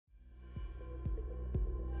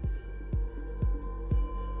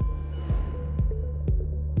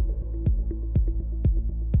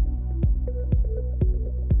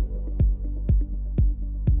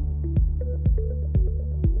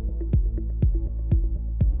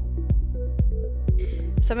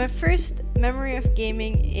So my first memory of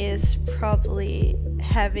gaming is probably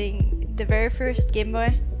having the very first Game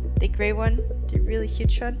Boy, the gray one, the really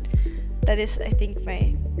huge one. That is, I think,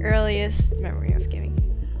 my earliest memory of gaming.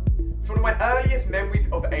 So one of my earliest memories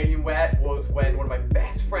of Alienware was when one of my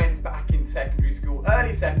best friends back in secondary school,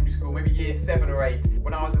 early secondary school, maybe year 7 or 8,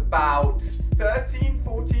 when I was about 13,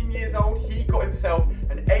 14 years old, he got himself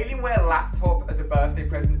an Alienware laptop as a birthday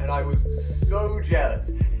present, and I was so jealous.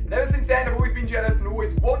 And ever since then, I've always been jealous and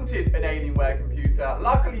always wanted an Alienware computer.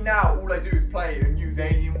 Luckily now, all I do is play and use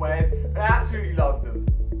Alienwares, and I absolutely love them.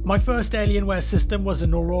 My first Alienware system was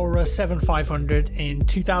an Aurora 7500 in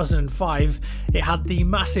 2005. It had the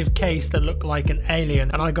massive case that looked like an alien,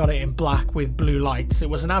 and I got it in black with blue lights. It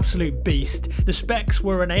was an absolute beast. The specs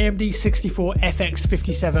were an AMD 64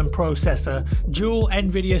 FX57 processor, dual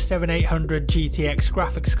NVIDIA 7800 GTX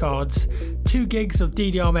graphics cards, 2 gigs of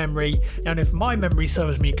DDR memory, and if my memory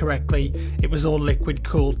serves me correctly, it was all liquid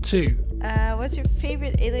cooled too. What's your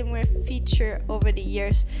favorite Alienware feature over the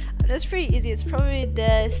years? That's pretty easy. It's probably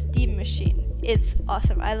the Steam machine. It's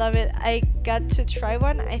awesome. I love it. I got to try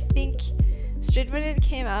one, I think, straight when it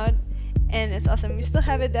came out, and it's awesome. We still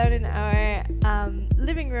have it down in our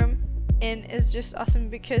living room, and it's just awesome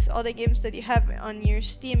because all the games that you have on your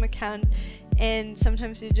Steam account, and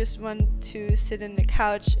sometimes you just want to sit on the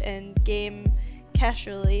couch and game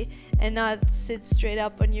casually and not sit straight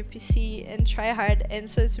up on your PC and try hard, and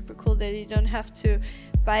so it's super cool that you don't have to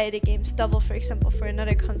buy the games double, for example, for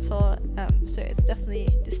another console. So it's definitely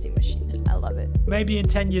the Steam machine. I love it. Maybe in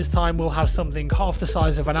 10 years time we'll have something half the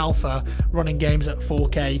size of an Alpha running games at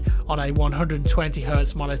 4K on a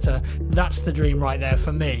 120Hz monitor. That's the dream right there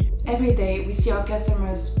for me. Every day we see our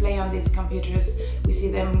customers play on these computers. We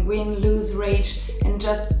see them win, lose, rage, and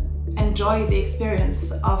just enjoy the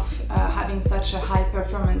experience of having such a high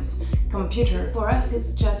performance computer. For us,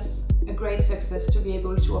 it's just a great success to be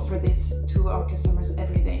able to offer this to our customers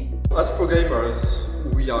every day. As pro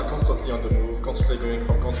gamers, we are constantly on the move, constantly going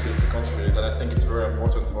from countries to countries, and I think it's very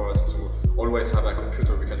important for us to always have a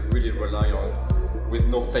computer we can really rely on with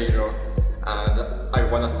no failure. And I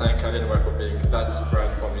want to thank Alienware for being that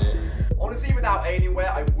brand for me. Honestly, without Alienware,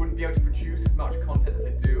 I wouldn't be able to produce as much content as I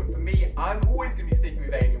do. And for me, I'm always going to be sticking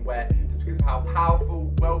with Alienware just because of how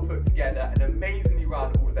powerful, well put together, and amazingly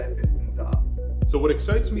run all of their systems are. So what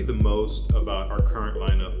excites me the most about our current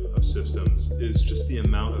lineup of systems is just the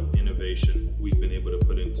amount of innovation we've been able to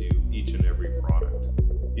put into each and every product.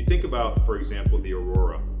 You think about, for example, the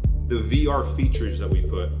Aurora. The VR features that we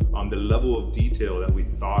put on, the level of detail that we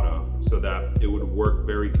thought of so that it would work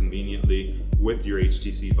very conveniently with your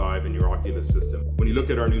HTC Vive and your Oculus system. When you look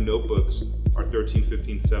at our new notebooks, our 13,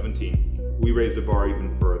 15, 17, we raise the bar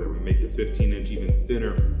even further. We make the 15-inch even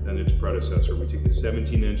thinner than its predecessor. We take the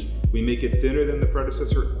 17-inch, we make it thinner than the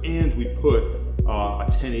predecessor, and we put a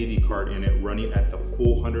 1080 card in it running at the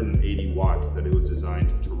full 180 watts that it was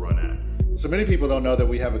designed to run at. So many people don't know that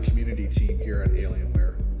we have a community team here at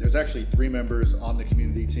Alienware. There's actually 3 members on the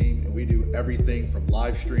community team, and we do everything from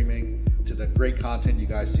live streaming to the great content you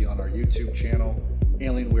guys see on our YouTube channel,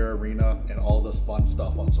 Alienware Arena, and all this fun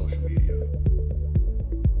stuff on social media.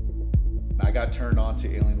 I got turned on to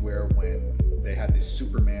Alienware when they had this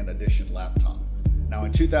Superman Edition laptop. Now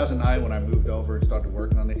in 2009, when I moved over and started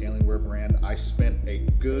working on the Alienware brand, I spent a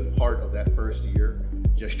good part of that first year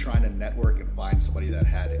just trying to network and find somebody that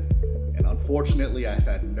had it. And unfortunately, I've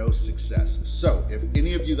had no success. So if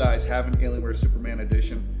any of you guys have an Alienware Superman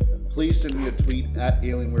Edition, please send me a tweet at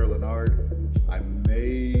Alienware Leonard. I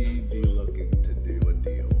may be looking to do a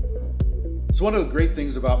deal. So one of the great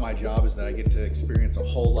things about my job is that I get to experience a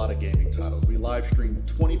whole lot of gaming titles. We live stream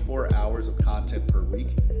 24 hours of content per week,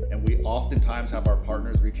 and we oftentimes have our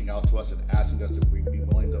partners reaching out to us and asking us if we'd be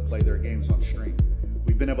willing to play their games on stream.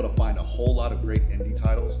 We've been able to find a whole lot of great indie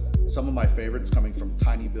titles. Some of my favorites coming from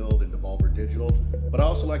Tiny Build and Devolver Digital, but I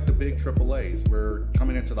also like the big AAAs. We're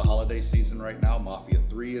coming into the holiday season right now. Mafia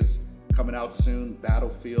 3 is coming out soon,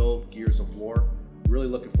 Battlefield, Gears of War. Really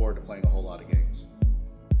looking forward to playing a whole lot of games.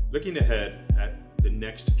 Looking ahead at the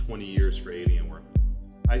next 20 years for Alienware,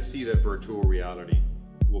 I see that virtual reality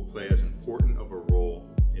will play as important of a role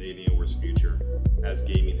in Alienware's future as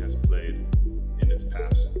gaming has played in its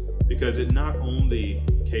past. Because it not only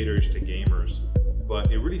caters to gamers,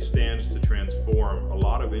 but it really stands to transform a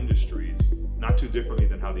lot of industries, not too differently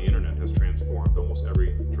than how the internet has transformed almost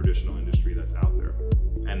every traditional industry that's out there.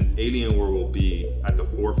 And Alienware will be at the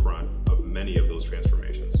forefront of many of those transformations.